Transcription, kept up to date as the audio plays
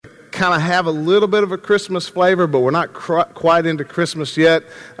kind of have a little bit of a Christmas flavor, but we're not quite into Christmas yet.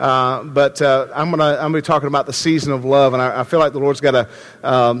 But I'm gonna be talking about the season of love, and I feel like the Lord's got a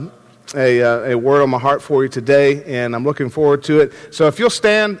word on my heart for you today, and I'm looking forward to it. So if you'll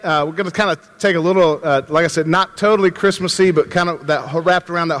stand, we're going to kind of take a little, like I said, not totally Christmassy, but kind of that wrapped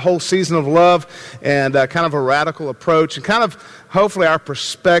around that whole season of love, and kind of a radical approach, and kind of hopefully our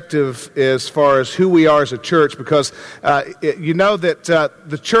perspective as far as who we are as a church, because you know that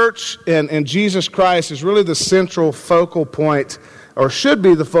the church and Jesus Christ is really the central focal point, or should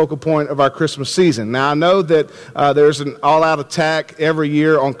be the focal point of our Christmas season. Now, I know that there's an all-out attack every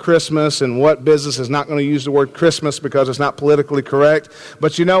year on Christmas, and what business is not going to use the word Christmas because it's not politically correct.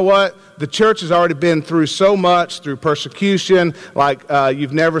 But you know what? The church has already been through so much, through persecution, like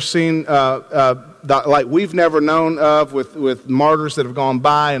you've never seen, like we've never known of, with martyrs that have gone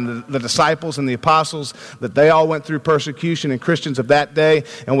by, and the disciples and the apostles, that they all went through persecution, and Christians of that day.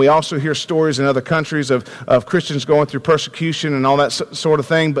 And we also hear stories in other countries of Christians going through persecution and all that sort of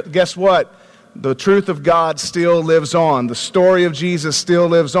thing. But guess what? The truth of God still lives on. The story of Jesus still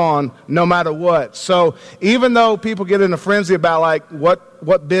lives on, no matter what. So even though people get in a frenzy about like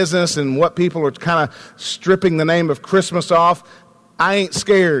what business and what people are kind of stripping the name of Christmas off, I ain't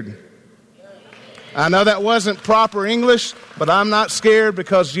scared. I know that wasn't proper English, but I'm not scared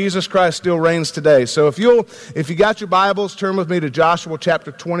because Jesus Christ still reigns today. So if you got your Bibles, turn with me to Joshua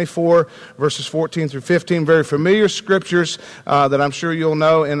chapter 24, verses 14 through 15. Very familiar scriptures that I'm sure you'll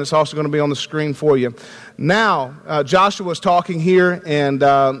know, and it's also going to be on the screen for you. Now, Joshua is talking here, and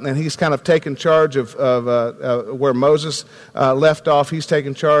he's kind of taken charge of where Moses left off. He's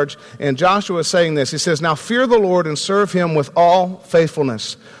taken charge, and Joshua is saying this. He says, "Now fear the Lord and serve him with all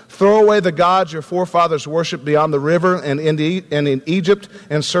faithfulness. Throw away the gods your forefathers worshipped beyond the river and in Egypt,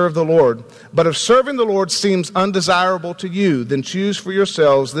 and serve the Lord. But if serving the Lord seems undesirable to you, then choose for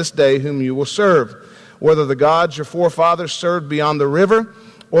yourselves this day whom you will serve, whether the gods your forefathers served beyond the river,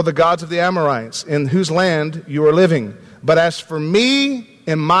 or the gods of the Amorites, in whose land you are living. But as for me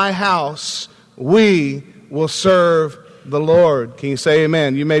and my house, we will serve the Lord." Can you say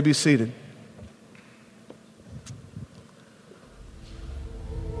amen? You may be seated.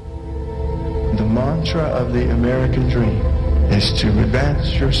 The mantra of the American dream is to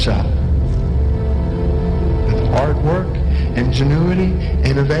advance yourself. With hard work, ingenuity,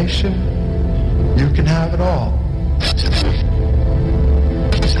 innovation, you can have it all.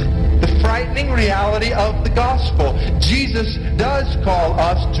 The frightening reality of the gospel. Jesus does call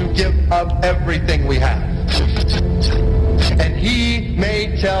us to give up everything we have. And he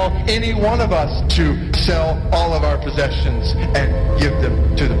may tell any one of us to sell all of our possessions and give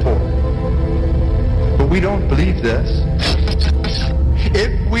them to the poor. But we don't believe this.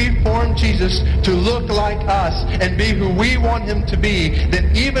 If we form Jesus to look like us and be who we want him to be,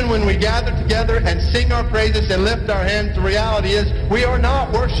 then even when we gather together and sing our praises and lift our hands, the reality is we are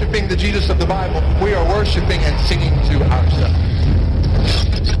not worshiping the Jesus of the Bible. We are worshiping and singing to ourselves.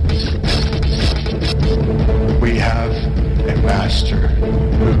 We have a master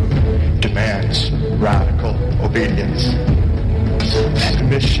who demands radical obedience, and a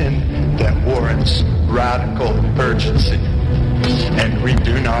mission that warrants radical urgency. And we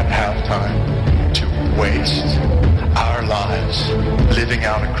do not have time to waste our lives living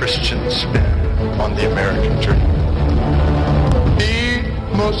out a Christian spin on the American dream. The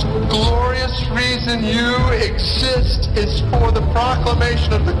most glorious reason you exist is for the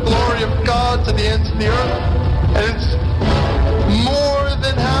proclamation of the glory of God to the ends of the earth. And it's more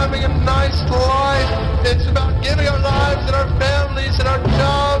than having a nice life. It's about giving our lives and our families and our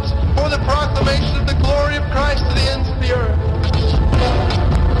jobs for the proclamation of the glory of Christ to the ends of the earth.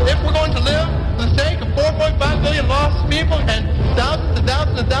 If we're going to live for the sake of 4.5 billion lost people and thousands and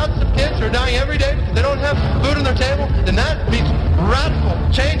thousands and thousands of kids who are dying every day because they don't have food on their table, then that means radical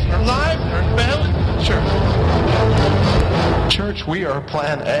change in our lives and our families. Church, we are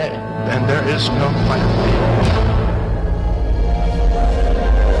plan A, and there is no plan B.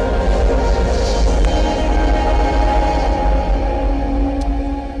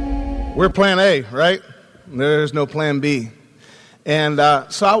 We're plan A, right? There's no plan B. And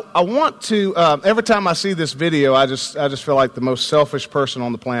so I want to, every time I see this video, I just feel like the most selfish person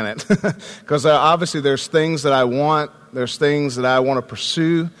on the planet. Because obviously there's things that I want, there's things that I want to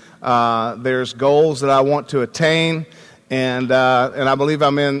pursue, there's goals that I want to attain, and I believe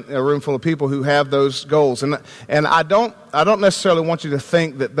I'm in a room full of people who have those goals. And I don't necessarily want you to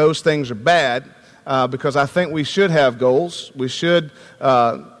think that those things are bad, because I think we should have goals. We should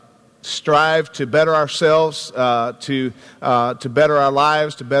strive to better ourselves, to better our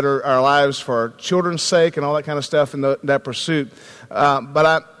lives, for our children's sake, and all that kind of stuff in that pursuit.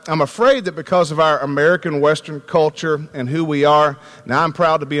 But I'm afraid that because of our American Western culture and who we are, now I'm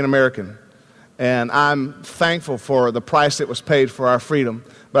proud to be an American. And I'm thankful for the price that was paid for our freedom.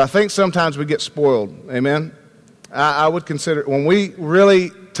 But I think sometimes we get spoiled. Amen? I would consider, when we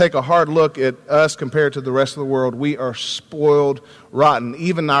really take a hard look at us compared to the rest of the world, we are spoiled rotten.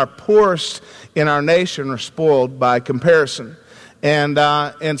 Even our poorest in our nation are spoiled by comparison.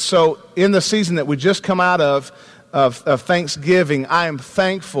 And so in the season that we just come out of Thanksgiving, I am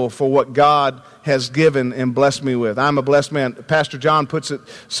thankful for what God has given and blessed me with. I'm a blessed man. Pastor John puts it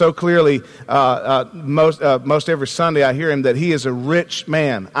so clearly most every Sunday I hear him that he is a rich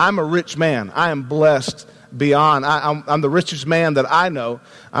man. I'm a rich man. I am blessed beyond. I'm the richest man that I know.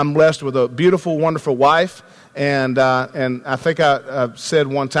 I'm blessed with a beautiful, wonderful wife. And I think I said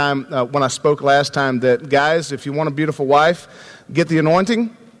one time when I spoke last time that, guys, if you want a beautiful wife, get the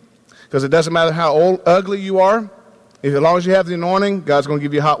anointing, because it doesn't matter how ugly you are. As long as you have the anointing, God's going to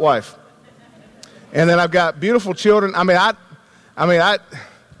give you a hot wife. And then I've got beautiful children. I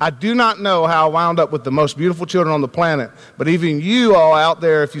do not know how I wound up with the most beautiful children on the planet. But even you all out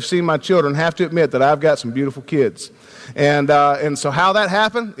there, if you've seen my children, have to admit that I've got some beautiful kids. And so how that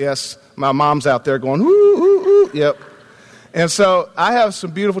happened? Yes, my mom's out there going, woo, woo, woo. Yep. And so I have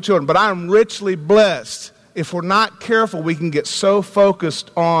some beautiful children, but I'm richly blessed. If we're not careful, we can get so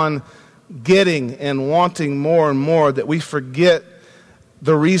focused on getting and wanting more and more that we forget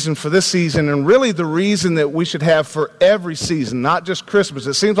the reason for this season, and really the reason that we should have for every season, not just Christmas.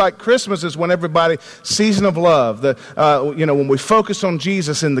 It seems like Christmas is when everybody, season of love, when we focus on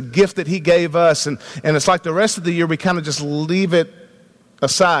Jesus and the gift that he gave us, and it's like the rest of the year we kind of just leave it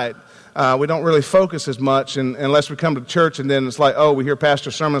aside. We don't really focus as much unless we come to church, and then it's like, oh, we hear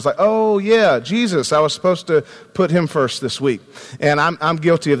pastor's sermon. It's like, oh, yeah, Jesus, I was supposed to put him first this week. And I'm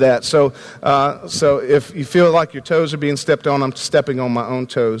guilty of that. So if you feel like your toes are being stepped on, I'm stepping on my own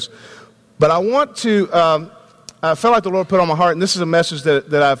toes. But I want to, I felt like the Lord put on my heart, and this is a message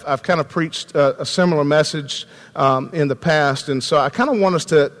that I've kind of preached a similar message in the past. And so I kind of want us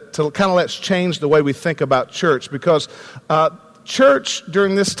to kind of let's change the way we think about church, because church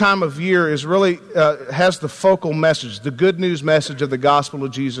during this time of year is really has the focal message, the good news message of the gospel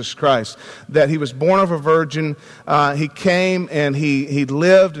of Jesus Christ, that he was born of a virgin, he came and he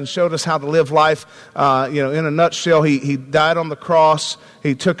lived and showed us how to live life. In a nutshell, he died on the cross.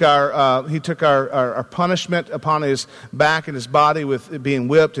 He took our punishment upon his back and his body with it being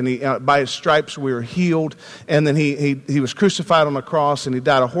whipped, and by his stripes we were healed. And then he was crucified on the cross, and he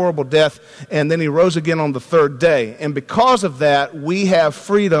died a horrible death, and then he rose again on the third day. And because of that, we have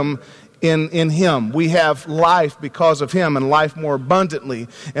freedom in him. We have life because of him, and life more abundantly.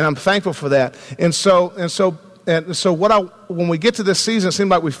 And I'm thankful for that. And so when we get to this season, it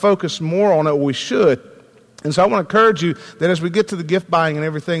seems like we focus more on it, or we should. And so I want to encourage you that as we get to the gift buying and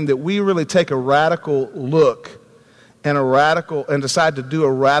everything, that we really take a radical look and decide to do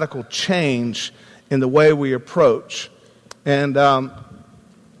a radical change in the way we approach. And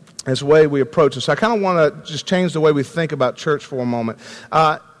as the way we approach it. So I kind of want to just change the way we think about church for a moment.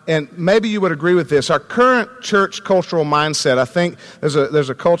 And maybe you would agree with this. Our current church cultural mindset, I think there's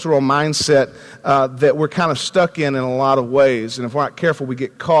a cultural mindset that we're kind of stuck in a lot of ways. And if we're not careful, we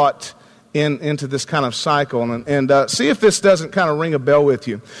get caught into this kind of cycle. And see if this doesn't kind of ring a bell with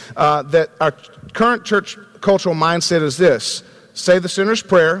you. That our current church cultural mindset is this: say the sinner's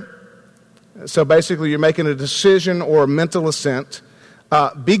prayer. So basically you're making a decision or a mental assent.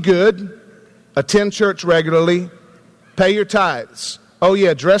 Be good, attend church regularly, pay your tithes. Oh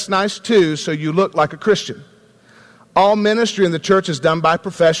yeah, dress nice too so you look like a Christian. All ministry in the church is done by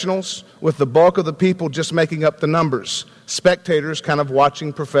professionals, with the bulk of the people just making up the numbers. Spectators kind of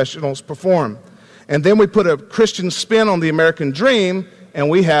watching professionals perform. And then we put a Christian spin on the American dream, and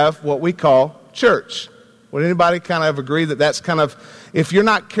we have what we call church. Would anybody kind of agree that that's kind of, if you're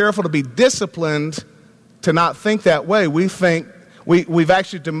not careful to be disciplined to not think that way, we think we've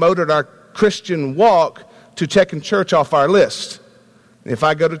actually demoted our Christian walk to checking church off our list. If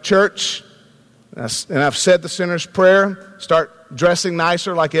I go to church and I've said the sinner's prayer, start dressing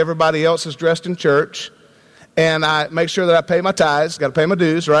nicer like everybody else is dressed in church, and I make sure that I pay my tithes, got to pay my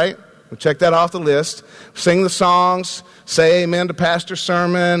dues, right? We check that off the list. Sing the songs, say amen to pastor's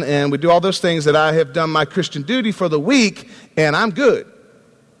sermon, and we do all those things that I have done my Christian duty for the week, and I'm good,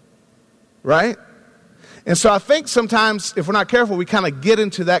 right? And so I think sometimes, if we're not careful, we kind of get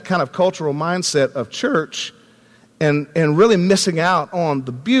into that kind of cultural mindset of church and really missing out on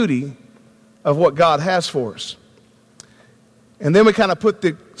the beauty of what God has for us. And then we kind of put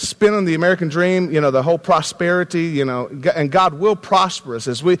the spin on the American dream, the whole prosperity, and God will prosper us.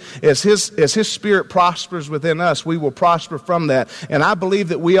 As His Spirit prospers within us, we will prosper from that. And I believe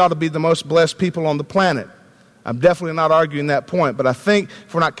that we ought to be the most blessed people on the planet. I'm definitely not arguing that point, but I think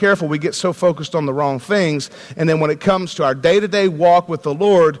if we're not careful, we get so focused on the wrong things. And then when it comes to our day-to-day walk with the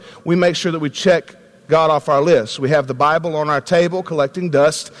Lord, we make sure that we check God off our list. We have the Bible on our table collecting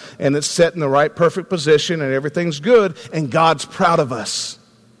dust, and it's set in the right perfect position, and everything's good, and God's proud of us.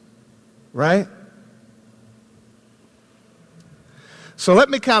 Right? So let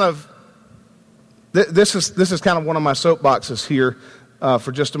me kind of, this is kind of one of my soapboxes here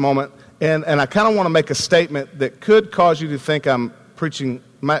for just a moment, and I kind of want to make a statement that could cause you to think I'm preaching,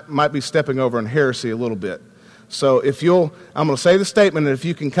 might be stepping over in heresy a little bit. So I'm going to say the statement, and if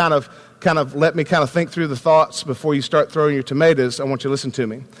you can kind of let me kind of think through the thoughts before you start throwing your tomatoes, I want you to listen to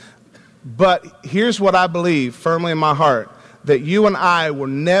me. But here's what I believe firmly in my heart, that you and I were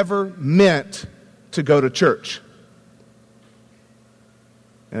never meant to go to church.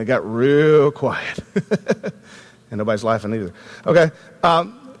 And it got real quiet. And nobody's laughing either. Okay.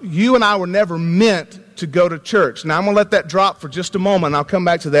 You and I were never meant to go to church. Now, I'm going to let that drop for just a moment. I'll come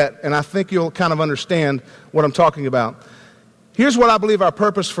back to that, and I think you'll kind of understand what I'm talking about. Here's what I believe our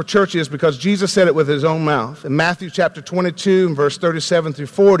purpose for church is, because Jesus said it with His own mouth. In Matthew chapter 22, and verse 37 through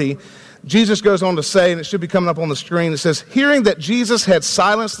 40, Jesus goes on to say, and it should be coming up on the screen, it says, hearing that Jesus had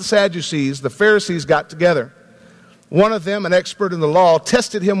silenced the Sadducees, the Pharisees got together. One of them, an expert in the law,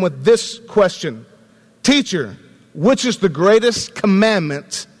 tested Him with this question: Teacher, which is the greatest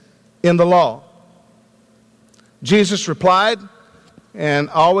commandment in the law? Jesus replied, and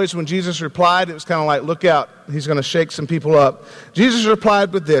always when Jesus replied, it was kind of like, look out, He's going to shake some people up. Jesus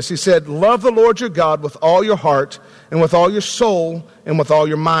replied with this. He said, love the Lord your God with all your heart and with all your soul and with all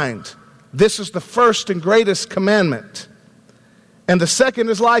your mind. This is the first and greatest commandment. And the second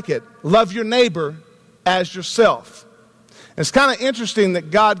is like it. Love your neighbor as yourself. And it's kind of interesting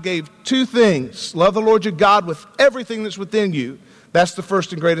that God gave two things. Love the Lord your God with everything that's within you. That's the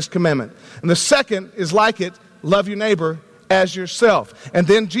first and greatest commandment. And the second is like it. Love your neighbor as yourself. And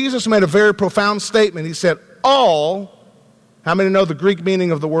then Jesus made a very profound statement. He said, all, how many know the Greek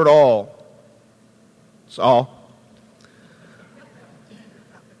meaning of the word all? It's all.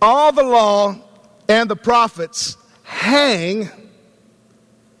 All the law and the prophets hang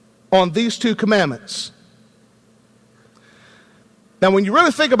on these two commandments. Now, when you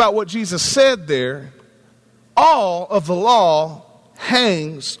really think about what Jesus said there, all of the law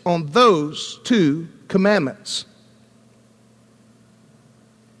hangs on those two commandments.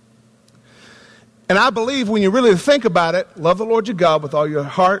 And I believe when you really think about it, love the Lord your God with all your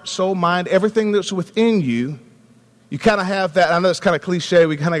heart, soul, mind, everything that's within you. You kind of have that. I know it's kind of cliche.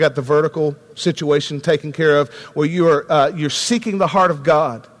 We kind of got the vertical situation taken care of, where you're seeking the heart of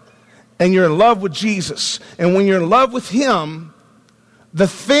God, and you're in love with Jesus. And when you're in love with Him, the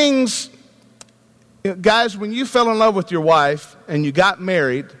things, guys, when you fell in love with your wife and you got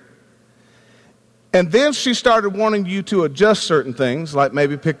married, and then she started wanting you to adjust certain things, like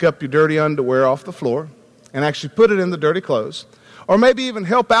maybe pick up your dirty underwear off the floor and actually put it in the dirty clothes, or maybe even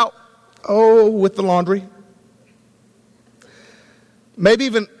help out, with the laundry. Maybe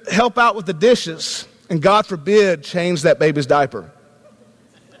even help out with the dishes, and God forbid, change that baby's diaper.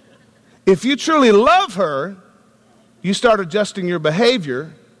 If you truly love her, you start adjusting your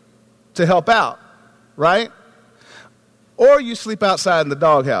behavior to help out, right? Or you sleep outside in the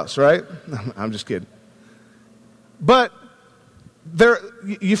doghouse, right? I'm just kidding. But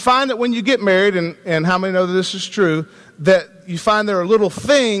you find that when you get married, and how many know that this is true, that you find there are little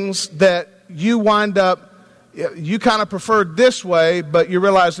things that you wind up, you kind of preferred this way, but you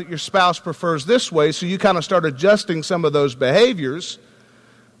realize that your spouse prefers this way, so you kind of start adjusting some of those behaviors.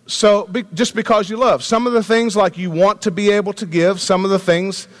 So just because you love. Some of the things, like you want to be able to give. Some of the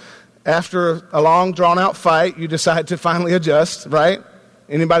things, after a long, drawn-out fight, you decide to finally adjust, right?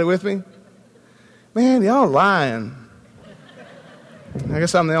 Anybody with me? Man, y'all lying. I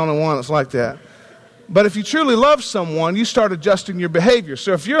guess I'm the only one that's like that. But if you truly love someone, you start adjusting your behavior.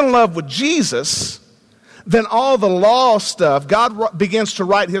 So if you're in love with Jesus, then all the law stuff, God begins to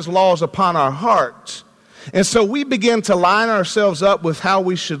write His laws upon our heart. And so we begin to line ourselves up with how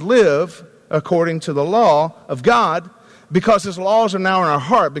we should live according to the law of God, because His laws are now in our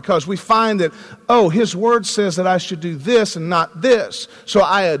heart, because we find that, His word says that I should do this and not this. So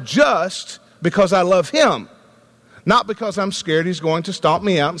I adjust because I love Him, not because I'm scared He's going to stomp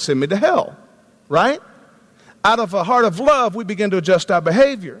me out and send me to hell, right? Out of a heart of love, we begin to adjust our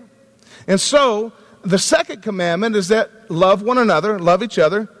behavior. And so the second commandment is that love one another, love each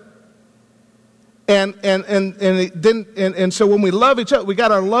other. And so when we love each other, we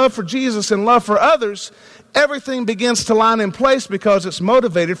got our love for Jesus and love for others, everything begins to line in place because it's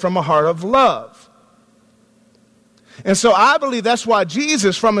motivated from a heart of love. And so I believe that's why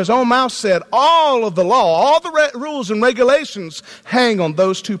Jesus, from his own mouth, said all of the law, all the rules and regulations hang on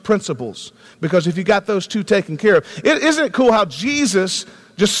those two principles. Because if you got those two taken care of, isn't it cool how Jesus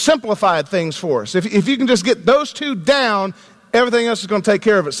just simplified things for us? If you can just get those two down, everything else is going to take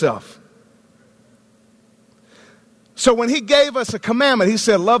care of itself. So when he gave us a commandment, he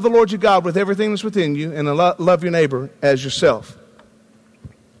said, love the Lord your God with everything that's within you, and love your neighbor as yourself.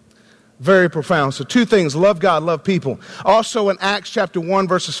 Very profound. So two things, love God, love people. Also in Acts chapter 1,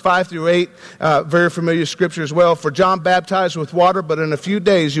 verses 5 through 8, very familiar scripture as well. For John baptized with water, but in a few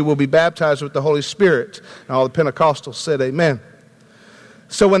days you will be baptized with the Holy Spirit. And all the Pentecostals said amen.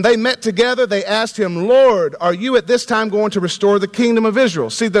 So when they met together, they asked him, Lord, are you at this time going to restore the kingdom of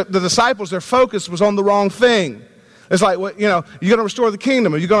Israel? See, the disciples, their focus was on the wrong thing. It's like, well, you're going to restore the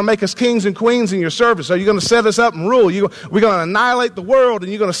kingdom. Are you going to make us kings and queens in your service? Are you going to set us up and rule? We're going to annihilate the world,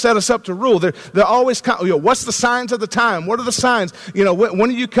 and you're going to set us up to rule. They're always, what's the signs of the time? What are the signs? When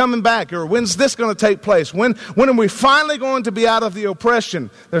are you coming back? Or when's this going to take place? When are we finally going to be out of the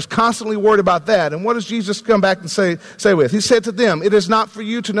oppression? There's constantly worried about that. And what does Jesus come back and say with? He said to them, it is not for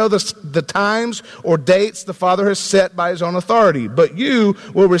you to know the times or dates the Father has set by his own authority, but you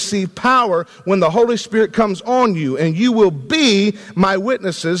will receive power when the Holy Spirit comes on you. And you will be my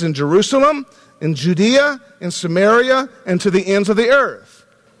witnesses in Jerusalem, in Judea, in Samaria, and to the ends of the earth.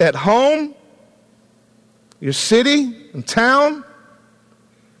 At home, your city and town,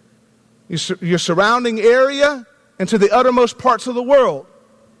 your surrounding area, and to the uttermost parts of the world.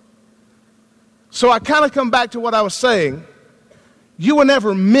 So I kind of come back to what I was saying. You were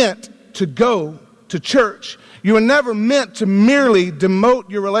never meant to go to church. You were never meant to merely demote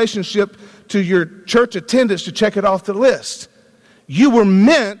your relationship to your church attendance to check it off the list. You were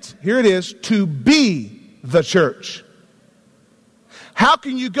meant, here it is, to be the church. How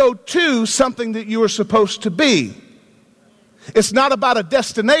can you go to something that you were supposed to be? It's not about a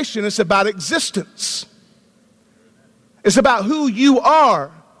destination, it's about existence. It's about who you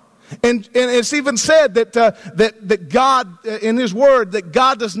are. And it's even said that God, in his word, that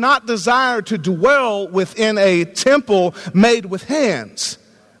God does not desire to dwell within a temple made with hands,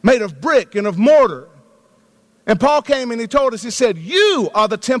 made of brick and of mortar. And Paul came and he told us, he said, you are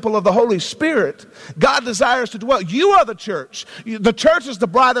the temple of the Holy Spirit. God desires to dwell. You are the church. The church is the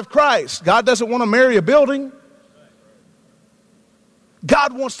bride of Christ. God doesn't want to marry a building.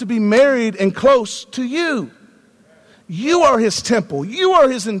 God wants to be married and close to you. You are his temple. You are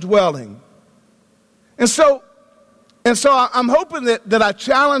his indwelling. And so I'm hoping that I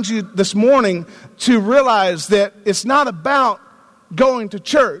challenge you this morning to realize that it's not about going to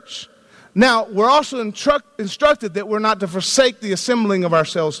church. Now, we're also instructed that we're not to forsake the assembling of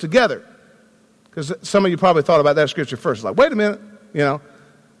ourselves together. Because some of you probably thought about that scripture first. Like, wait a minute,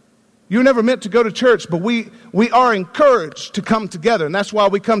 you were never meant to go to church, but we are encouraged to come together. And that's why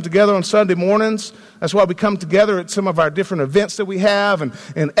we come together on Sunday mornings. That's why we come together at some of our different events that we have,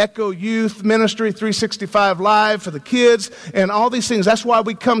 and Echo Youth Ministry, 365 Live for the kids, and all these things. That's why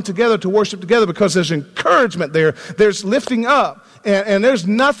we come together to worship together, because there's encouragement there. There's lifting up. And there's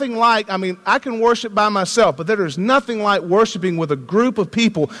nothing like, I can worship by myself, but there is nothing like worshiping with a group of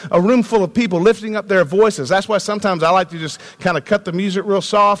people, a room full of people lifting up their voices. That's why sometimes I like to just kind of cut the music real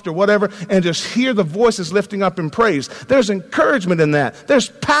soft or whatever and just hear the voices lifting up in praise. There's encouragement in that. There's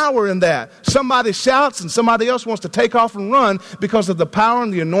power in that. Somebody shouts and somebody else wants to take off and run because of the power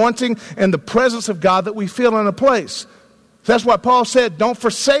and the anointing and the presence of God that we feel in a place. So that's why Paul said, don't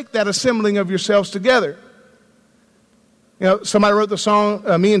forsake that assembling of yourselves together. Somebody wrote the song,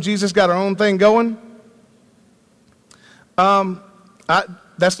 Me and Jesus Got Our Own Thing Going.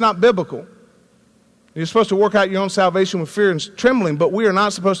 That's not biblical. You're supposed to work out your own salvation with fear and trembling, but we are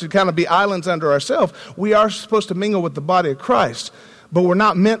not supposed to kind of be islands unto ourselves. We are supposed to mingle with the body of Christ, but we're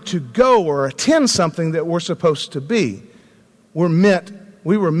not meant to go or attend something that we're supposed to be.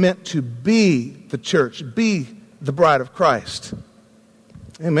 We were meant to be the church, be the bride of Christ.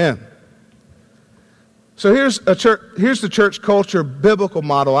 Amen. So here's the church culture biblical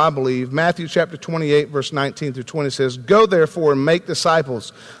model, I believe. Matthew chapter 28, verse 19 through 20 says, go therefore and make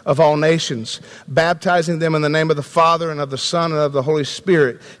disciples of all nations, baptizing them in the name of the Father and of the Son and of the Holy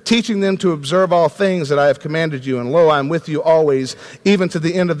Spirit, teaching them to observe all things that I have commanded you. And lo, I am with you always, even to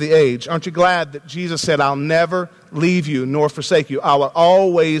the end of the age. Aren't you glad that Jesus said, I'll never leave you nor forsake you. I will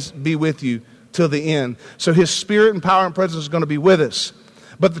always be with you till the end. So his spirit and power and presence is going to be with us.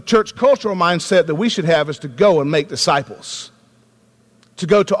 But the church cultural mindset that we should have is to go and make disciples. to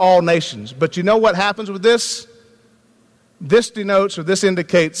go to all nations. But you know what happens with this? This denotes, or this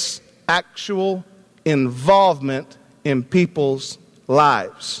indicates, actual involvement in people's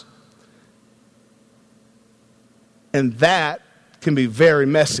lives. And that can be very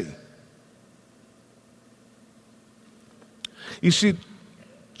messy. You see,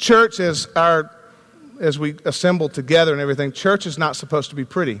 church, as we assemble together and everything, church is not supposed to be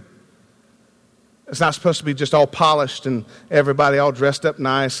pretty. It's not supposed to be just all polished and everybody all dressed up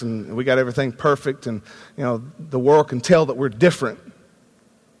nice and we got everything perfect and, the world can tell that we're different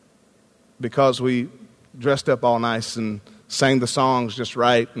because we dressed up all nice and sang the songs just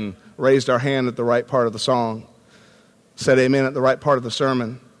right and raised our hand at the right part of the song, said amen at the right part of the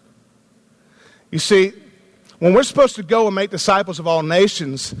sermon. You see, when we're supposed to go and make disciples of all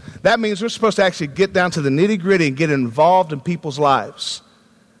nations, that means we're supposed to actually get down to the nitty-gritty and get involved in people's lives.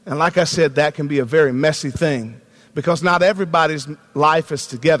 And like I said, that can be a very messy thing because not everybody's life is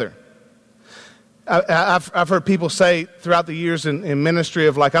together. I've heard people say throughout the years in ministry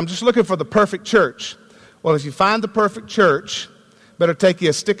of like, I'm just looking for the perfect church. Well, if you find the perfect church, better take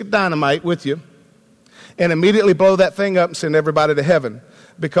you a stick of dynamite with you and immediately blow that thing up and send everybody to heaven.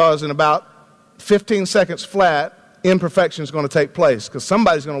 Because in about 15 seconds flat, imperfection is going to take place because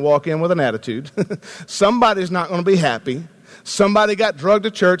somebody's going to walk in with an attitude. Somebody's not going to be happy. Somebody got drugged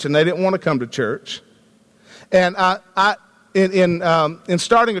to church and they didn't want to come to church. And in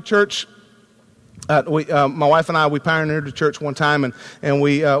starting a church, my wife and I, we pioneered a church one time, and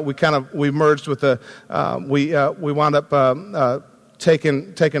we merged with we wound up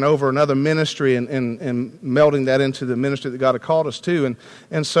taking over another ministry and melding that into the ministry that God had called us to.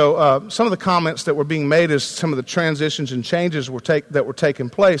 And so some of the comments that were being made as some of the transitions and changes that were taking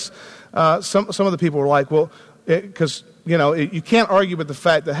place, some of the people were like, well, because you can't argue with the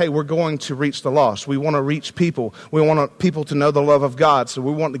fact that, hey, we're going to reach the lost. We want to reach people. We want people to know the love of God. So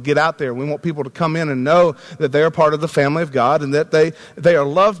we want to get out there. We want people to come in and know that they are part of the family of God and that they are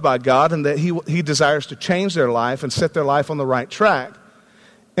loved by God and that He desires to change their life and set their life on the right track.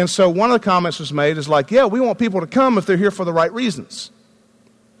 And so one of the comments was made is like, yeah, we want people to come if they're here for the right reasons.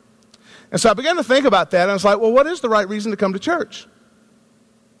 And so I began to think about that, and I was like, well, what is the right reason to come to church?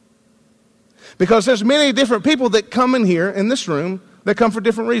 Because there's many different people that come in here in this room that come for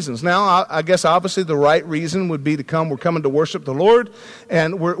different reasons. Now, I guess obviously the right reason would be to come. We're coming to worship the Lord,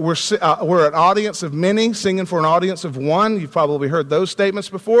 and we're an audience of many singing for an audience of one. You've probably heard those statements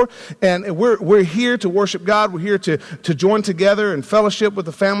before. And we're here to worship God. We're here to join together and fellowship with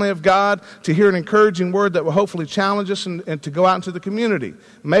the family of God, to hear an encouraging word that will hopefully challenge us and to go out into the community.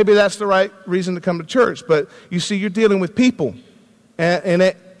 Maybe that's the right reason to come to church. But you see, you're dealing with people, and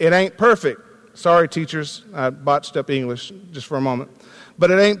it ain't perfect. Sorry, teachers, I botched up English just for a moment.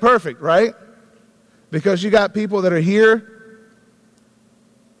 But it ain't perfect, right? Because you got people that are here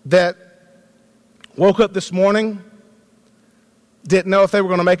that woke up this morning, didn't know if they were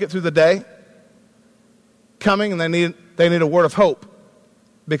going to make it through the day, coming, and they need a word of hope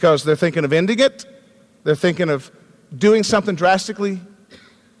because they're thinking of ending it. They're thinking of doing something drastic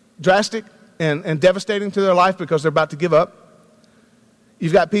and devastating to their life because they're about to give up.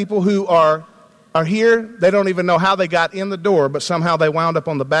 You've got people who are here, they don't even know how they got in the door, but somehow they wound up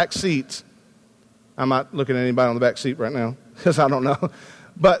on the back seat. I'm not looking at anybody on the back seat right now because I don't know.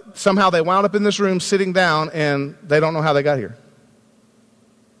 But somehow they wound up in this room sitting down and they don't know how they got here.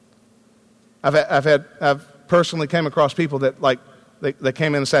 I've personally came across people that they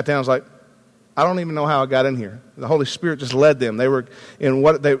came in and sat down and was like, I don't even know how I got in here. The Holy Spirit just led them. They were in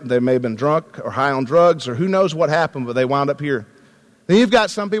they may have been drunk or high on drugs or who knows what happened, but they wound up here. Then you've got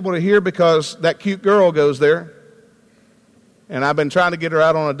some people that are here because that cute girl goes there. And I've been trying to get her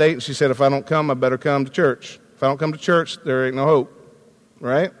out on a date, and she said, if I don't come, I better come to church. If I don't come to church, there ain't no hope.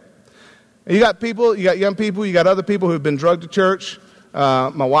 Right? And you got young people, you got other people who've been drugged to church. My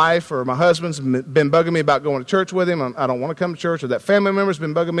wife or my husband's been bugging me about going to church with him. I don't want to come to church. Or that family member's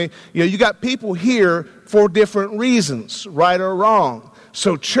been bugging me. You got people here for different reasons, right or wrong.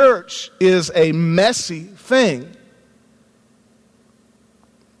 So church is a messy thing.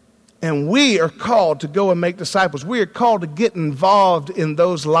 And we are called to go and make disciples. We are called to get involved in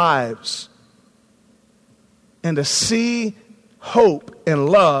those lives and to see hope and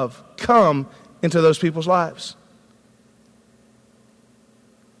love come into those people's lives.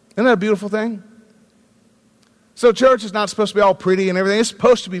 Isn't that a beautiful thing? So church is not supposed to be all pretty and everything. It's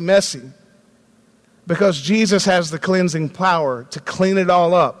supposed to be messy because Jesus has the cleansing power to clean it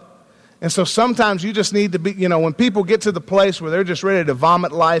all up. And so sometimes you just need to be, when people get to the place where they're just ready to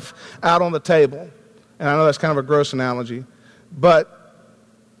vomit life out on the table, and I know that's kind of a gross analogy, but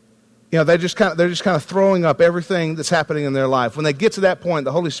they're just kind of throwing up everything that's happening in their life. When they get to that point,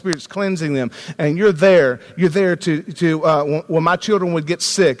 the Holy Spirit's cleansing them, and you're there to when my children would get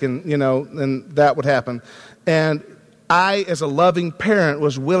sick, and that would happen. And I, as a loving parent,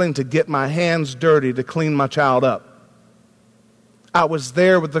 was willing to get my hands dirty to clean my child up. I was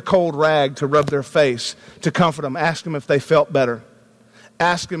there with the cold rag to rub their face, to comfort them, ask them if they felt better.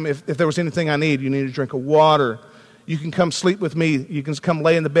 Ask them if there was anything I need. You need a drink of water. You can come sleep with me. You can come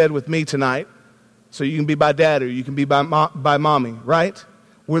lay in the bed with me tonight. So you can be by dad or you can be by mommy, right?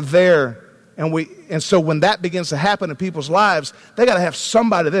 We're there. And so when that begins to happen in people's lives, they got to have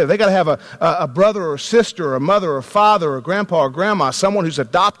somebody there. They got to have a brother or a sister or a mother or a father or a grandpa or grandma, someone who's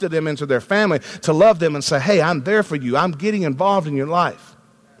adopted them into their family to love them and say, hey, I'm there for you. I'm getting involved in your life.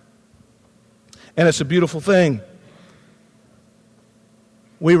 And it's a beautiful thing.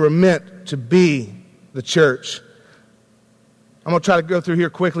 We were meant to be the church. I'm going to try to go through here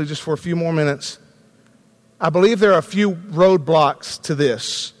quickly just for a few more minutes. I believe there are a few roadblocks to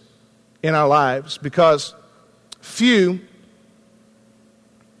this in our lives because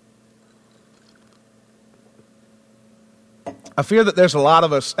I fear that there's a lot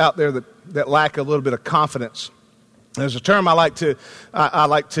of us out there that lack a little bit of confidence. There's a term I like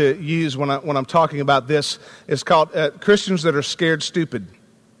to use when I'm talking about this. It's called Christians that are scared stupid.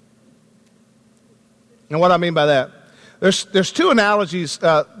 And what I mean by that, there's two analogies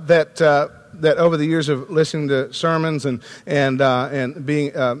that over the years of listening to sermons and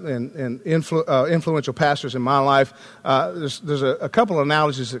being influential pastors in my life, there's a couple of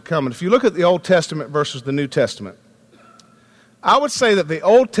analogies that come. And if you look at the Old Testament versus the New Testament, I would say that the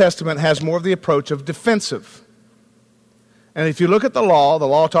Old Testament has more of the approach of defensive. And if you look at the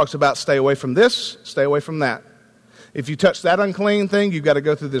law talks about stay away from this, stay away from that. If you touch that unclean thing, you've got to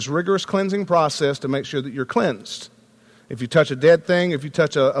go through this rigorous cleansing process to make sure that you're cleansed. If you touch a dead thing, if you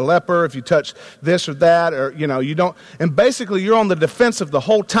touch a leper, if you touch this or that, or, you don't. And basically, you're on the defensive the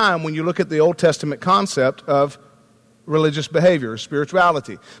whole time when you look at the Old Testament concept of religious behavior,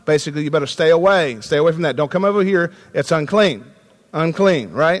 spirituality. Basically, you better stay away from that. Don't come over here. It's unclean,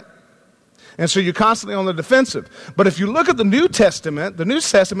 right? And so you're constantly on the defensive. But if you look at the New Testament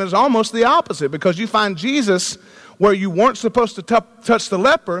is almost the opposite because you find Jesus where you weren't supposed to touch the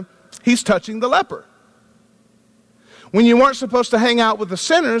leper, he's touching the leper. When you weren't supposed to hang out with the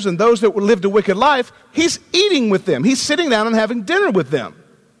sinners and those that lived a wicked life, he's eating with them. He's sitting down and having dinner with them.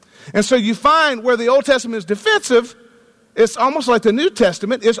 And so you find where the Old Testament is defensive, it's almost like the New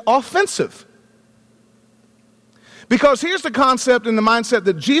Testament is offensive. Because here's the concept and the mindset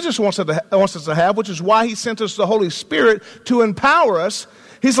that Jesus wants us to have, which is why he sent us the Holy Spirit to empower us.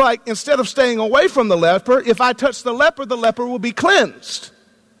 He's like, instead of staying away from the leper, if I touch the leper will be cleansed.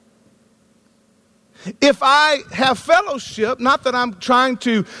 If I have fellowship, not that I'm trying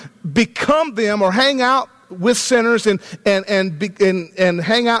to become them or hang out with sinners and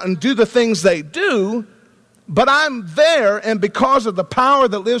hang out and do the things they do, but I'm there, and because of the power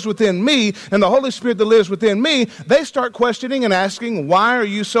that lives within me and the Holy Spirit that lives within me, they start questioning and asking, why are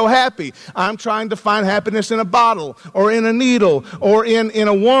you so happy? I'm trying to find happiness in a bottle or in a needle or in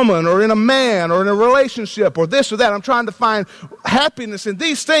a woman or in a man or in a relationship or this or that. I'm trying to find happiness in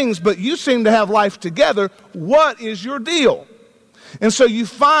these things, but you seem to have life together. What is your deal? And so you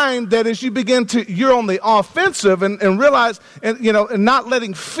find that as you begin you're on the offensive and realize, and not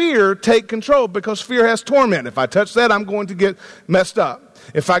letting fear take control because fear has torment. If I touch that, I'm going to get messed up.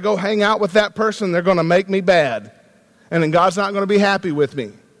 If I go hang out with that person, they're going to make me bad. And then God's not going to be happy with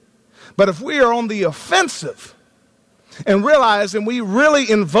me. But if we are on the offensive and realize and we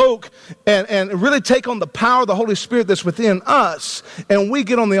really invoke and really take on the power of the Holy Spirit that's within us and we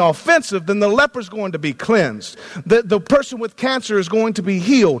get on the offensive, then the leper's going to be cleansed. The person with cancer is going to be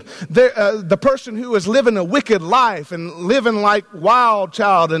healed. The person who is living a wicked life and living like wild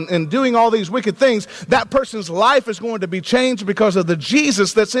child and doing all these wicked things, that person's life is going to be changed because of the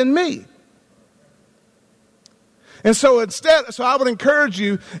Jesus that's in me. And so I would encourage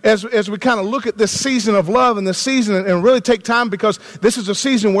you as we kind of look at this season of love and this season and really take time because this is a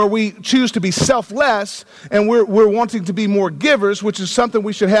season where we choose to be selfless and we're wanting to be more givers, which is something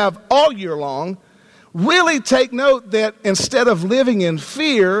we should have all year long. Really take note that instead of living in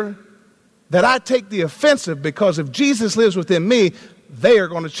fear, that I take the offensive because if Jesus lives within me, they are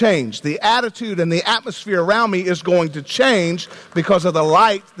going to change. The attitude and the atmosphere around me is going to change because of the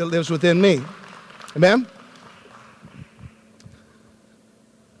light that lives within me. Amen?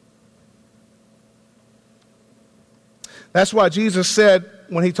 That's why Jesus said,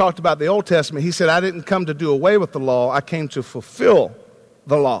 when he talked about the Old Testament, he said, I didn't come to do away with the law. I came to fulfill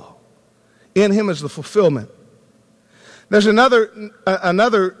the law. In him is the fulfillment. There's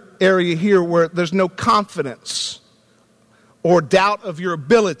another area here where there's no confidence or doubt of your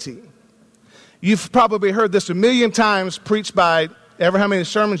ability. You've probably heard this a million times preached by ever how many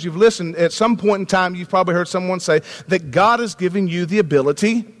sermons you've listened. At some point in time, you've probably heard someone say that God has given you the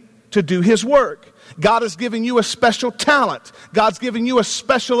ability to do His work. God has given you a special talent. God's given you a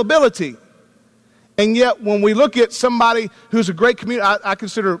special ability. And yet, when we look at somebody who's a great communicator, I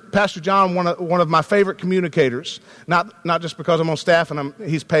consider Pastor John one of my favorite communicators. Not just because I'm on staff and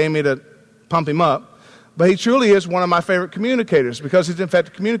he's paying me to pump him up, but he truly is one of my favorite communicators because he's in fact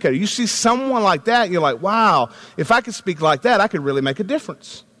a communicator. You see someone like that, you're like, wow, if I could speak like that, I could really make a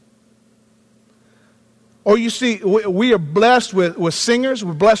difference. Or you see, we are blessed with singers,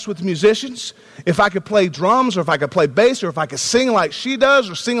 we're blessed with musicians. If I could play drums, or if I could play bass, or if I could sing like she does,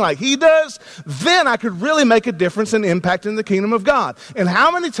 or sing like he does, then I could really make a difference and impact in the kingdom of God. And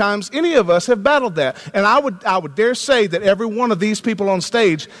how many times any of us have battled that? And I would dare say that every one of these people on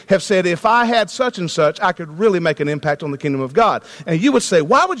stage have said, if I had such and such, I could really make an impact on the kingdom of God. And you would say,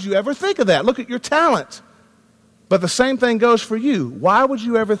 why would you ever think of that? Look at your talent. But the same thing goes for you. Why would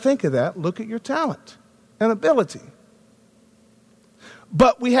you ever think of that? Look at your talent and ability.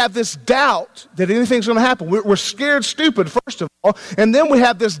 But we have this doubt that anything's going to happen. We're scared stupid, first of all, and then we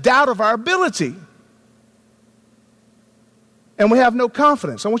have this doubt of our ability. And we have no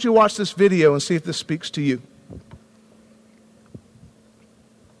confidence. I want you to watch this video and see if this speaks to you.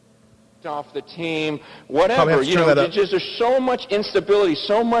 Off the team, whatever, there's so much instability,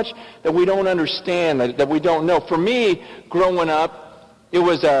 so much that we don't understand, that we don't know. For me, growing up, it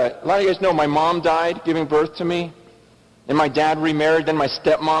was, a lot of you guys know my mom died giving birth to me. Then my dad remarried. Then my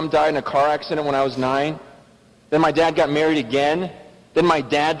stepmom died in a car accident when I was 9. Then my dad got married again. Then my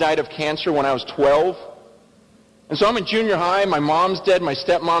dad died of cancer when I was 12. And so I'm in junior high. My mom's dead. My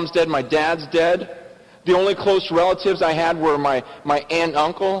stepmom's dead. My dad's dead. The only close relatives I had were my aunt and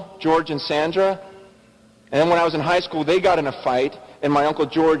uncle, George and Sandra. And then when I was in high school, they got in a fight. And my uncle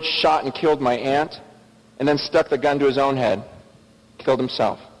George shot and killed my aunt. And then stuck the gun to his own head. Killed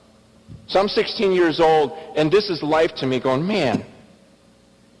himself. So I'm 16 years old, and this is life to me, going, man,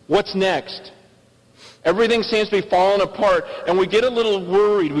 what's next? Everything seems to be falling apart, and we get a little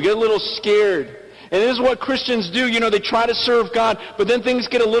worried, we get a little scared. And this is what Christians do, they try to serve God, but then things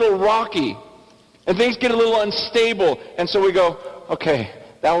get a little rocky, and things get a little unstable, and so we go, okay,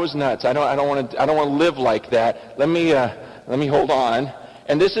 that was nuts. I don't want to live like that. Let me hold on.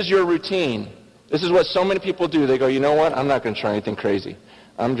 And this is your routine. This is what so many people do. They go, you know what? I'm not going to try anything crazy.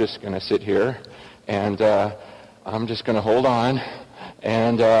 I'm just going to sit here, and I'm just going to hold on.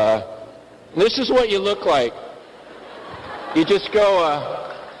 And this is what you look like. You just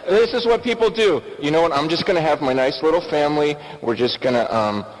go, this is what people do. You know what? I'm just going to have my nice little family. We're just going to,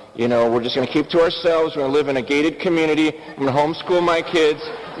 we're just going to keep to ourselves. We're going to live in a gated community. I'm going to homeschool my kids,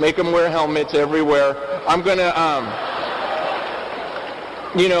 make them wear helmets everywhere. I'm going to...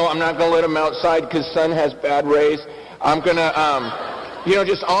 I'm not going to let them outside because sun has bad rays. I'm going to,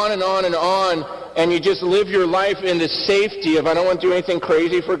 just on and on and on. And you just live your life in the safety of, I don't want to do anything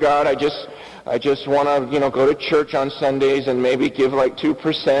crazy for God. I just want to, go to church on Sundays and maybe give like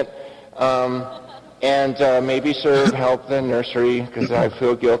 2%. And maybe help the nursery because I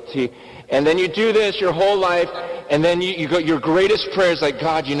feel guilty. And then you do this your whole life. And then you go, your greatest prayer is like,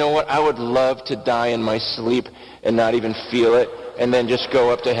 God, you know what? I would love to die in my sleep and not even feel it. And then just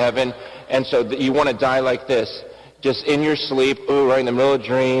go up to heaven. And so you want to die like this. Just in your sleep, right in the middle of a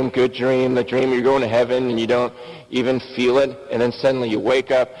dream, good dream, the dream you're going to heaven and you don't even feel it. And then suddenly you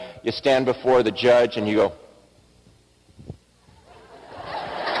wake up, you stand before the judge and you go.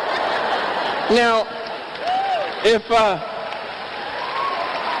 Now, if...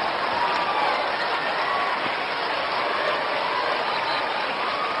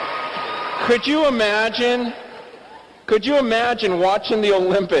 Could you imagine watching the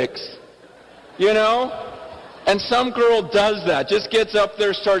Olympics, and some girl does that, just gets up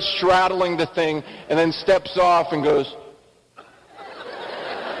there, starts straddling the thing, and then steps off and goes,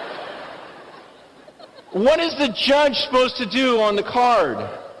 what is the judge supposed to do on the card?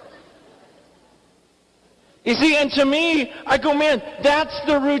 You see, and to me, I go, man, that's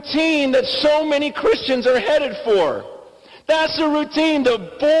the routine that so many Christians are headed for. That's the routine,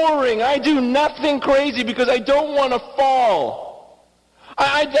 the boring, I do nothing crazy because I don't want to fall.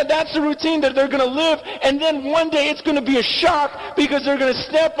 That's the routine that they're going to live, and then one day it's going to be a shock because they're going to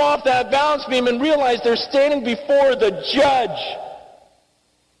step off that balance beam and realize they're standing before the judge.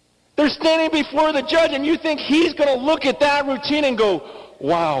 They're standing before the judge, and you think he's going to look at that routine and go,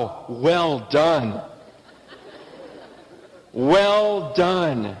 wow, well done. Well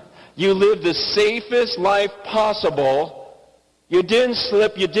done. You live the safest life possible. You didn't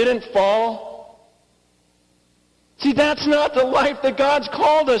slip. You didn't fall. See, that's not the life that God's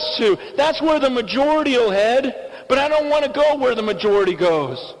called us to. That's where the majority will head. But I don't want to go where the majority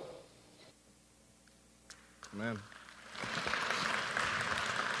goes. Amen.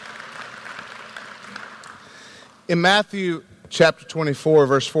 In Matthew chapter 24,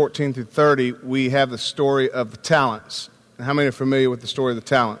 verse 14 through 30, we have the story of the talents. And how many are familiar with the story of the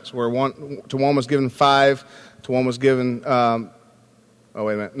talents? Where to one was given 5, to one was given, to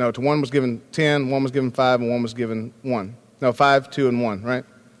one was given 10, one was given 5, and one was given 1. No, 5, 2, and 1, right?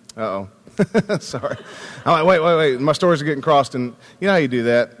 Uh-oh. Sorry. I'm like, wait. My stories are getting crossed, and you know how you do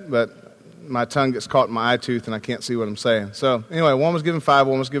that, but my tongue gets caught in my eye tooth, and I can't see what I'm saying. So anyway, one was given 5,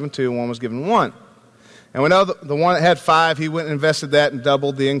 one was given 2, and one was given 1. And we know the one that had 5, he went and invested that and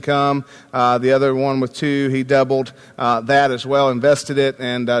doubled the income. The other one with 2, he doubled that as well, invested it,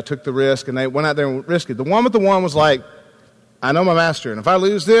 and took the risk, and they went out there and risked it. The one with the 1 was like, I know my master, and if I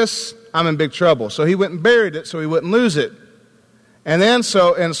lose this, I'm in big trouble. So he went and buried it so he wouldn't lose it. And then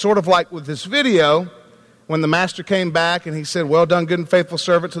sort of like with this video, when the master came back and he said, well done, good and faithful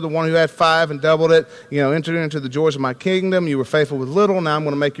servant, to the one who had 5 and doubled it, entered into the joys of my kingdom. You were faithful with little, now I'm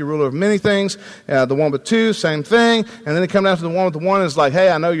going to make you ruler of many things. The one with 2, same thing. And then he comes down to the one with the 1 and is like, hey,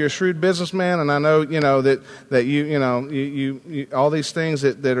 I know you're a shrewd businessman, and I know, that you all these things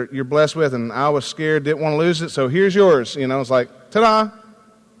that you're blessed with, and I was scared, didn't want to lose it, so here's yours. It's like, ta-da,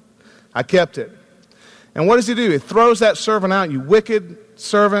 I kept it. And what does he do? He throws that servant out, you wicked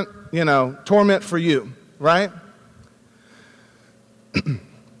servant, torment for you. Right?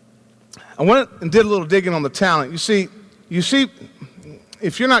 I went and did a little digging on the talent. You see,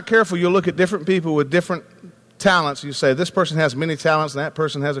 if you're not careful, you'll look at different people with different talents. You say, this person has many talents, and that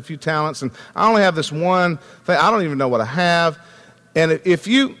person has a few talents, and I only have this one thing. I don't even know what I have. And let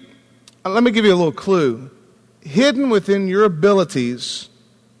me give you a little clue. Hidden within your abilities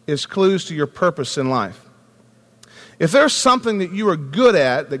is clues to your purpose in life. If there's something that you are good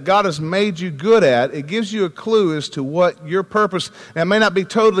at, that God has made you good at, it gives you a clue as to what your purpose, and it may not be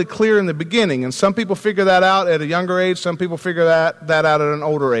totally clear in the beginning, and some people figure that out at a younger age, some people figure that out at an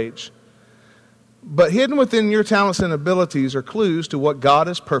older age. But hidden within your talents and abilities are clues to what God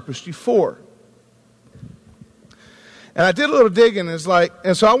has purposed you for. And I did a little digging, and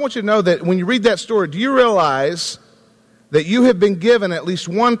so I want you to know that when you read that story, do you realize that you have been given at least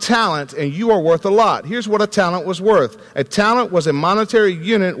one talent and you are worth a lot? Here's what a talent was worth. A talent was a monetary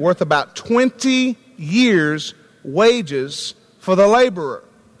unit worth about 20 years' wages for the laborer.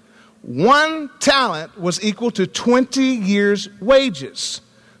 One talent was equal to 20 years' wages.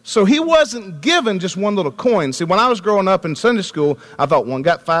 So he wasn't given just one little coin. See, when I was growing up in Sunday school, I thought one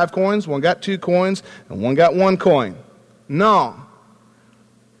got 5 coins, one got 2 coins, and one got 1 coin. No.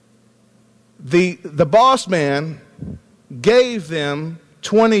 The boss man gave them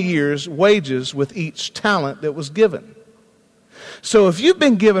 20 years' wages with each talent that was given. So if you've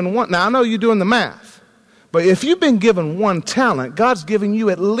been given one, now I know you're doing the math, but if you've been given one talent, God's giving you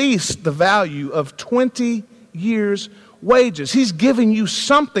at least the value of 20 years' wages. He's giving you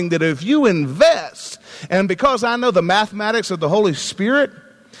something that if you invest, and because I know the mathematics of the Holy Spirit,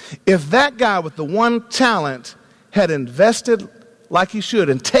 if that guy with the one talent had invested like he should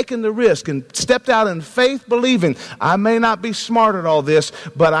and taken the risk and stepped out in faith believing, I may not be smart at all this,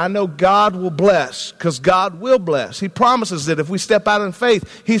 but I know God will bless, because God will bless. He promises that if we step out in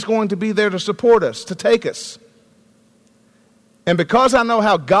faith, He's going to be there to support us, to take us. And because I know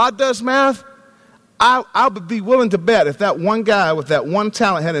how God does math, I'll be willing to bet if that one guy with that one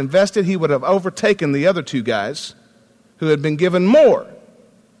talent had invested, he would have overtaken the other 2 guys who had been given more.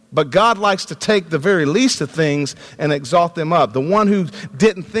 But God likes to take the very least of things and exalt them up. The one who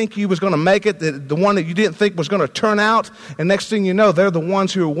didn't think he was going to make it, the one that you didn't think was going to turn out, and next thing you know, they're the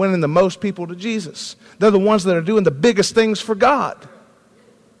ones who are winning the most people to Jesus. They're the ones that are doing the biggest things for God.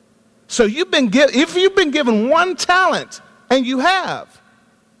 So if you've been given one talent, and you have,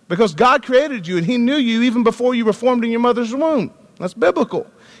 because God created you and He knew you even before you were formed in your mother's womb. That's biblical.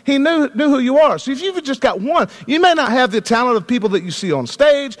 He knew who you are. So if you've just got one, you may not have the talent of people that you see on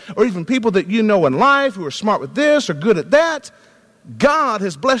stage or even people that you know in life who are smart with this or good at that. God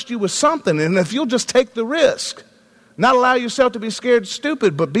has blessed you with something, and if you'll just take the risk, not allow yourself to be scared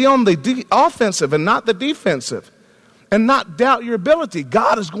stupid, but be on the offensive and not the defensive, and not doubt your ability,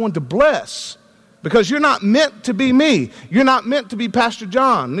 God is going to bless. Because you're not meant to be me. You're not meant to be Pastor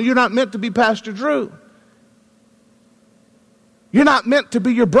John. You're not meant to be Pastor Drew. You're not meant to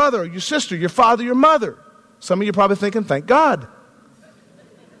be your brother or your sister, your father, your mother. Some of you are probably thinking, thank God.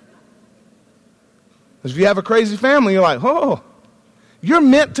 Because if you have a crazy family, you're like, oh, you're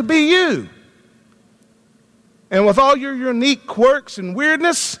meant to be you. And with all your unique quirks and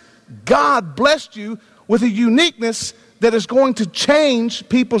weirdness, God blessed you with a uniqueness that is going to change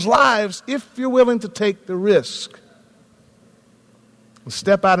people's lives if you're willing to take the risk.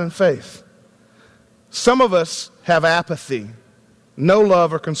 Step out in faith. Some of us have apathy, no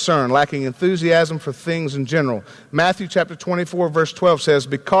love or concern, lacking enthusiasm for things in general. Matthew chapter 24, verse 12 says,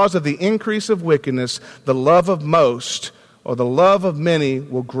 because of the increase of wickedness, the love of most, or the love of many,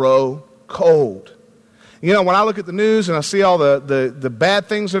 will grow cold. You know, when I look at the news and I see all the bad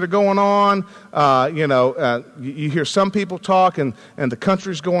things that are going on, you hear some people talk and the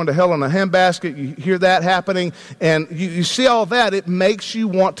country's going to hell in a handbasket. You hear that happening and you see all that. It makes you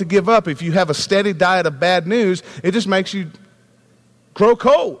want to give up. If you have a steady diet of bad news, it just makes you grow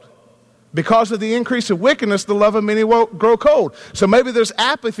cold. Because of the increase of wickedness, the love of many will grow cold. So maybe there's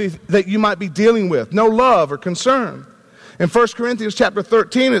apathy that you might be dealing with, no love or concern. In 1 Corinthians chapter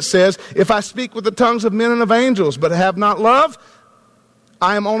 13, it says, if I speak with the tongues of men and of angels, but have not love,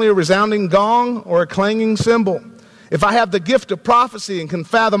 I am only a resounding gong or a clanging cymbal. If I have the gift of prophecy and can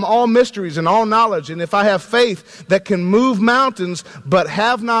fathom all mysteries and all knowledge, and if I have faith that can move mountains, but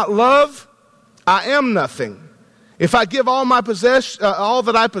have not love, I am nothing. If I give all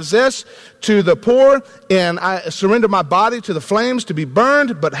that I possess to the poor, and I surrender my body to the flames to be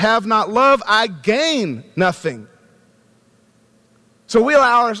burned, but have not love, I gain nothing. So we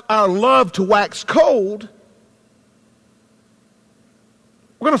allow our love to wax cold,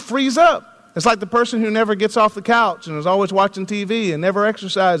 we're going to freeze up. It's like the person who never gets off the couch and is always watching TV and never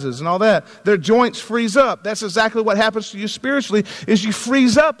exercises and all that. Their joints freeze up. That's exactly what happens to you spiritually, is you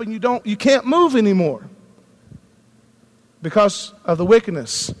freeze up and you can't move anymore. Because of the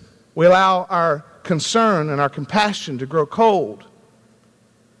wickedness, we allow our concern and our compassion to grow cold.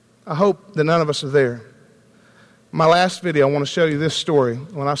 I hope that none of us are there. My last video, I want to show you this story.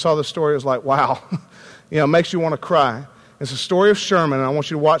 When I saw this story, it was like, wow. It makes you want to cry. It's a story of Sherman, and I want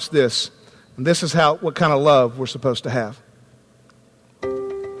you to watch this. And this is what kind of love we're supposed to have.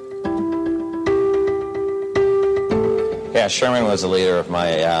 Yeah, Sherman was the leader of my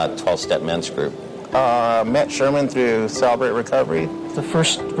 12-step men's group. Met Sherman through Celebrate Recovery. The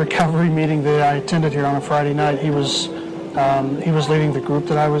first recovery meeting that I attended here on a Friday night, he was leading the group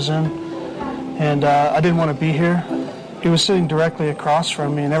that I was in. And I didn't want to be here. He was sitting directly across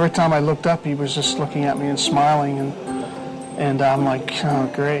from me, and every time I looked up, he was just looking at me and smiling, and I'm like, oh,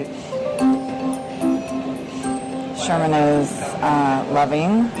 great. Sherman is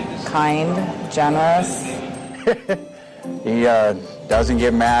loving, kind, generous. He doesn't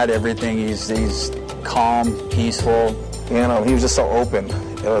get mad at everything. He's calm, peaceful. He was just so open.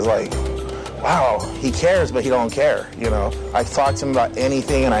 It was like, wow, he cares, but he don't care, I've talked to him about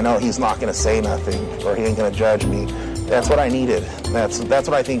anything, and I know he's not going to say nothing, or he ain't going to judge me. That's what I needed. That's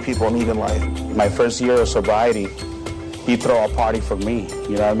what I think people need in life. My first year of sobriety, he threw a party for me,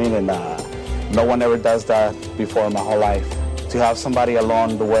 you know what I mean? And no one ever does that before in my whole life. To have somebody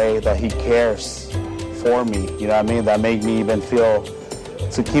along the way that he cares for me, you know what I mean? That made me even feel,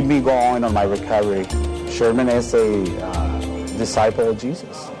 to keep me going on my recovery. Sherman is a disciple of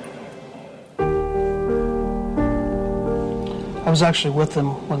Jesus. I was actually with him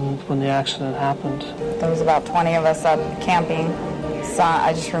when the accident happened. There was about 20 of us up camping. So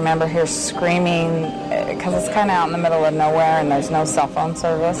I just remember here screaming, because it's kind of out in the middle of nowhere and there's no cell phone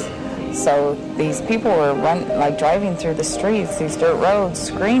service. So these people were driving through the streets, these dirt roads,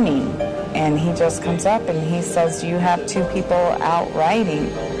 screaming. And he just comes up and he says, you have two people out riding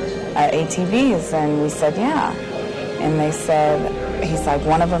ATVs? And we said, yeah. And they said, he's like,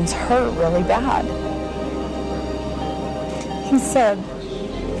 one of them's hurt really bad. He said,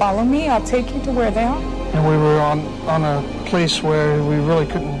 follow me, I'll take you to where they are. And we were on a place where we really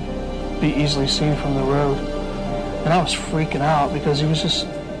couldn't be easily seen from the road. And I was freaking out because he was just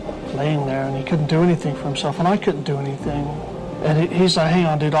laying there and he couldn't do anything for himself, and I couldn't do anything. And he's like, hang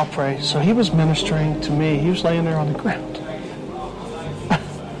on, dude, I'll pray. So he was ministering to me. He was laying there on the ground.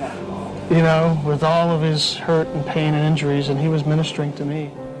 With all of his hurt and pain and injuries, and he was ministering to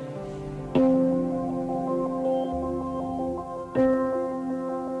me.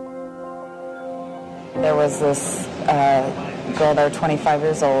 There was this girl there, 25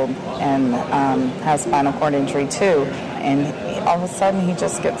 years old, and has spinal cord injury too. And all of a sudden, he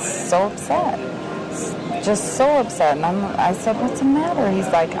just gets so upset. Just so upset. And I said, what's the matter? He's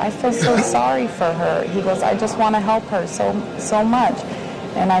like, I feel so sorry for her. He goes, I just want to help her so much.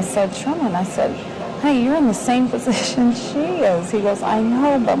 And I said, Sherman, hey, you're in the same position she is. He goes, I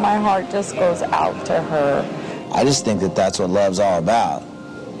know, but my heart just goes out to her. I just think that that's what love's all about.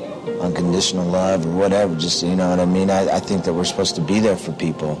 Unconditional love or whatever, just, you know what I mean? I think that we're supposed to be there for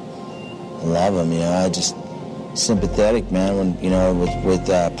people and love them, sympathetic, man, when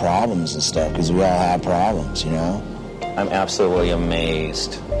with problems and stuff, because we all have problems, I'm absolutely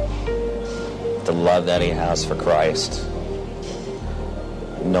amazed the love that he has for Christ,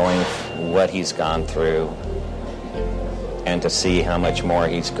 knowing what he's gone through, and to see how much more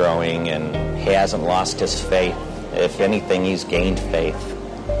he's growing, and he hasn't lost his faith. If anything, he's gained faith.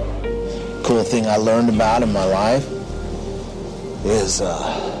 Cool thing I learned about in my life is,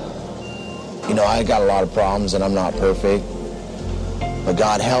 I got a lot of problems and I'm not perfect, but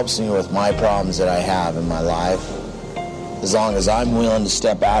God helps me with my problems that I have in my life, as long as I'm willing to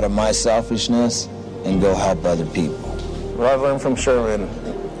step out of my selfishness and go help other people. What I've learned from Sherman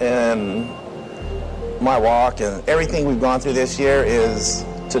and my walk and everything we've gone through this year is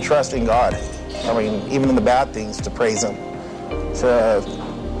to trust in God. I mean, even in the bad things, to praise him,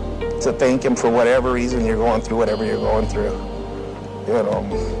 to thank him for whatever reason you're going through, whatever you're going through.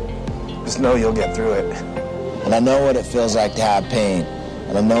 Just know you'll get through it. And I know what it feels like to have pain.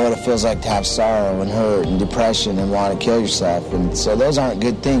 And I know what it feels like to have sorrow and hurt and depression and want to kill yourself. And so those aren't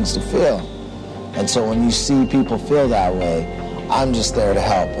good things to feel. And so when you see people feel that way, I'm just there to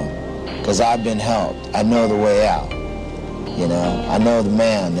help them. Because I've been helped. I know the way out. I know the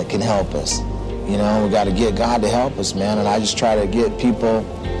man that can help us. We got to get God to help us, man. And I just try to get people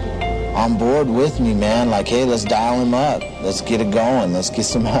on board with me, man. Like, hey, let's dial him up. Let's get it going. Let's get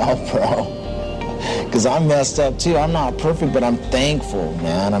some help, bro. Because I'm messed up too. I'm not perfect, but I'm thankful,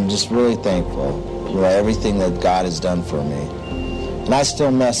 man. I'm just really thankful for everything that God has done for me. And I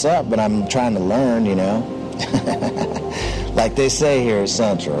still mess up, but I'm trying to learn, Like they say here at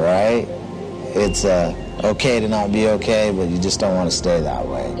Central, right? It's okay to not be okay, but you just don't want to stay that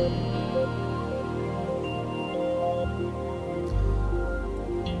way.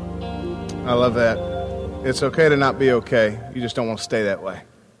 I love that. It's okay to not be okay. You just don't want to stay that way.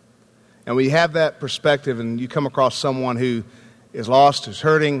 And when you have that perspective and you come across someone who is lost, who's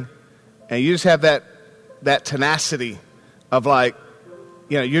hurting, and you just have that tenacity of like,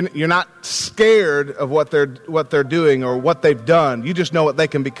 you're not scared of what they're doing or what they've done. You just know what they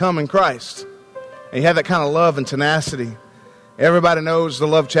can become in Christ. And you have that kind of love and tenacity. Everybody knows the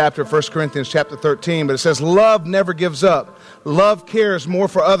love chapter, 1 Corinthians chapter 13, but it says, love never gives up. Love cares more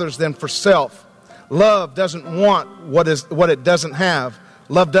for others than for self. Love doesn't want what it doesn't have.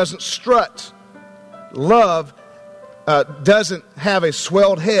 Love doesn't strut. Love doesn't have a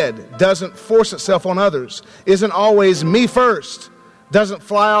swelled head, doesn't force itself on others, isn't always me first, doesn't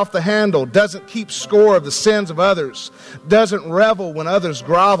fly off the handle, doesn't keep score of the sins of others, doesn't revel when others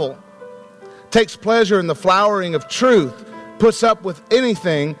grovel, takes pleasure in the flowering of truth, puts up with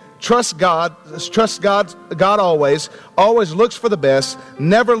anything, trusts God always looks for the best,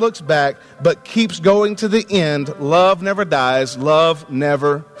 never looks back, but keeps going to the end. Love never dies, love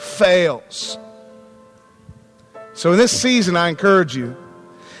never fails. So in this season, I encourage you.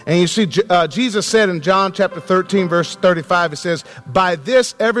 And you see, Jesus said in John chapter 13, verse 35, it says, by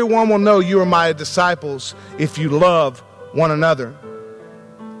this everyone will know you are my disciples if you love one another.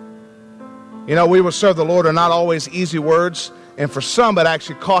 We will serve the Lord are not always easy words. And for some, it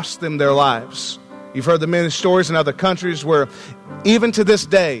actually costs them their lives. You've heard the many stories in other countries where even to this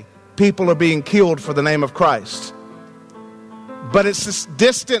day, people are being killed for the name of Christ. But it's this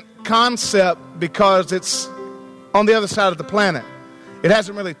distant concept because it's on the other side of the planet. It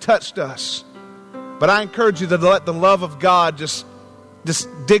hasn't really touched us. But I encourage you to let the love of God just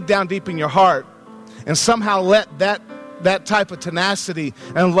dig down deep in your heart and somehow let that type of tenacity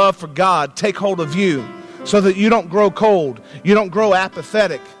and love for God take hold of you, so that you don't grow cold, you don't grow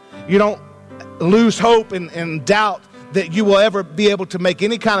apathetic, you don't lose hope and doubt that you will ever be able to make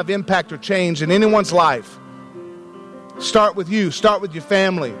any kind of impact or change in anyone's life. Start with you, start with your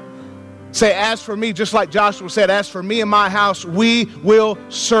family. Say, as for me, just like Joshua said, as for me and my house, we will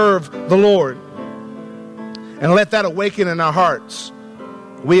serve the Lord. And let that awaken in our hearts.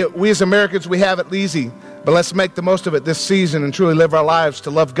 We as Americans, we have it easy. But let's make the most of it this season and truly live our lives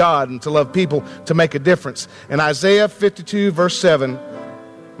to love God and to love people, to make a difference. In Isaiah 52, verse 7,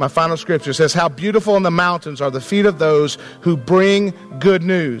 my final scripture says, how beautiful in the mountains are the feet of those who bring good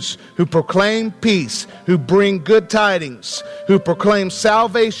news, who proclaim peace, who bring good tidings, who proclaim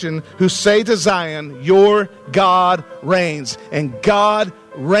salvation, who say to Zion, your God reigns. And God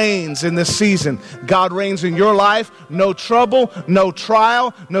reigns in this season. God reigns in your life. No trouble, no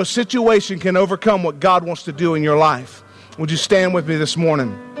trial, no situation can overcome what God wants to do in your life. Would you stand with me this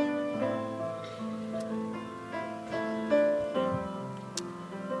morning?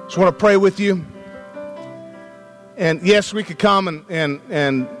 Just want to pray with you. And yes, we could come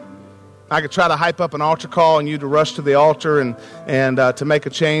and I could try to hype up an altar call and you to rush to the altar and to make a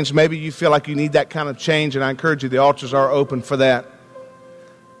change. Maybe you feel like you need that kind of change, and I encourage you, the altars are open for that.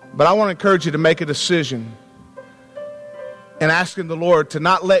 But I want to encourage you to make a decision and asking the Lord to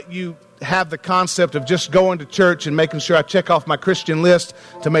not let you have the concept of just going to church and making sure I check off my Christian list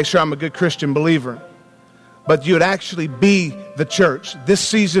to make sure I'm a good Christian believer. But you would actually be the church this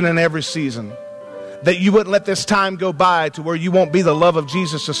season and every season. That you wouldn't let this time go by to where you won't be the love of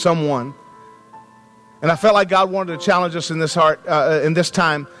Jesus to someone. And I felt like God wanted to challenge us in this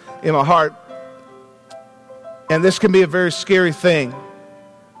time in my heart. And this can be a very scary thing.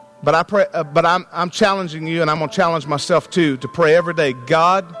 But I pray. But I'm challenging you, and I'm going to challenge myself too, to pray every day.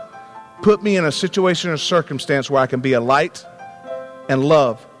 God, put me in a situation or circumstance where I can be a light and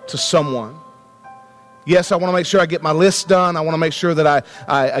love to someone. Yes, I want to make sure I get my list done. I want to make sure that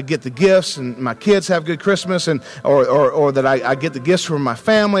I get the gifts and my kids have good Christmas, and or that I get the gifts from my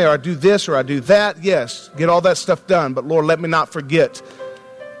family, or I do this or I do that. Yes, get all that stuff done. But Lord, let me not forget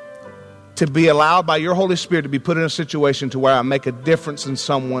to be allowed by your Holy Spirit to be put in a situation to where I make a difference in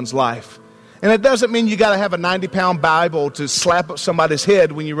someone's life. And it doesn't mean you got to have a 90-pound Bible to slap up somebody's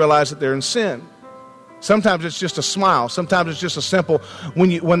head when you realize that they're in sin. Sometimes it's just a smile. Sometimes it's just a simple,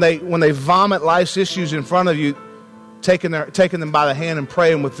 when they vomit life's issues in front of you, taking them by the hand and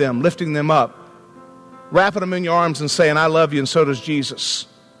praying with them, lifting them up, wrapping them in your arms and saying, I love you, and so does Jesus.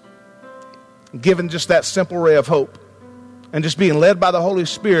 Giving just that simple ray of hope. And just being led by the Holy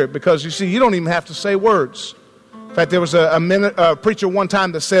Spirit, because you see, you don't even have to say words. In fact, there was a preacher one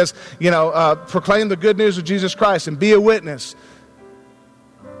time that says, proclaim the good news of Jesus Christ and be a witness.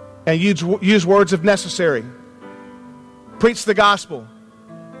 And use words if necessary. Preach the gospel.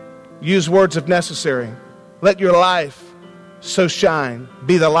 Use words if necessary. Let your life so shine.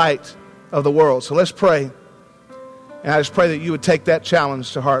 Be the light of the world. So let's pray. And I just pray that you would take that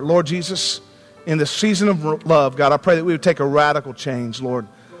challenge to heart. Lord Jesus, in this season of love, God, I pray that we would take a radical change, Lord.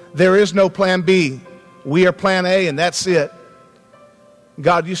 There is no plan B. We are plan A, and that's it.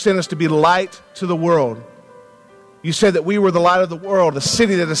 God, you sent us to be light to the world. You said that we were the light of the world, the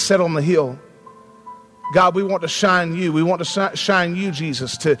city that is set on the hill. God, we want to shine you. We want to shine you,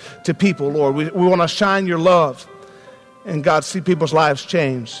 Jesus, to people, Lord. We want to shine your love. And God, see people's lives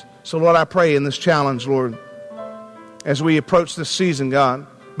change. So, Lord, I pray in this challenge, Lord, as we approach this season, God,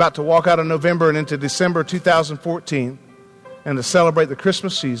 about to walk out of November and into December 2014 and to celebrate the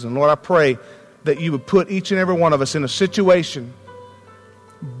Christmas season, Lord, I pray that you would put each and every one of us in a situation,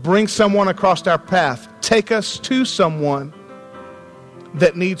 bring someone across our path, take us to someone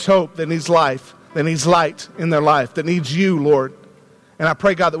that needs hope, that needs life, that needs light in their life, that needs you, Lord. And I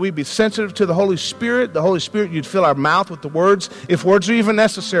pray, God, that we'd be sensitive to the Holy Spirit. The Holy Spirit, you'd fill our mouth with the words, if words are even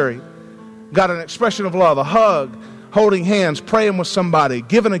necessary. God, an expression of love, a hug, holding hands, praying with somebody,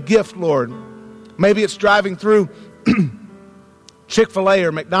 giving a gift, Lord. Maybe it's driving through Chick-fil-A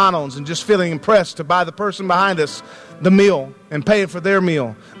or McDonald's and just feeling impressed to buy the person behind us the meal and paying for their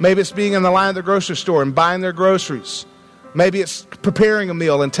meal. Maybe it's being in the line at the grocery store and buying their groceries. Maybe it's preparing a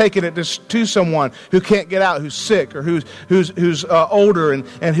meal and taking it to someone who can't get out, who's sick, or who's older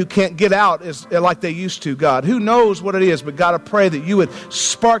and who can't get out like they used to, God. Who knows what it is, but God, I pray that you would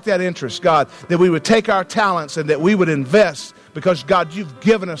spark that interest, God, that we would take our talents and that we would invest, because, God, you've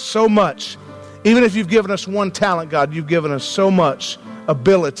given us so much. Even if you've given us one talent, God, you've given us so much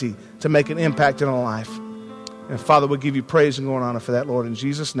ability to make an impact in our life. And, Father, we'll give you praise and glory and honor for that, Lord, in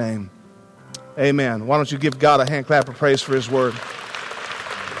Jesus' name. Amen. Why don't you give God a hand clap of praise for his word.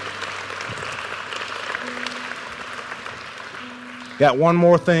 Got one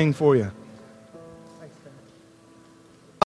more thing for you.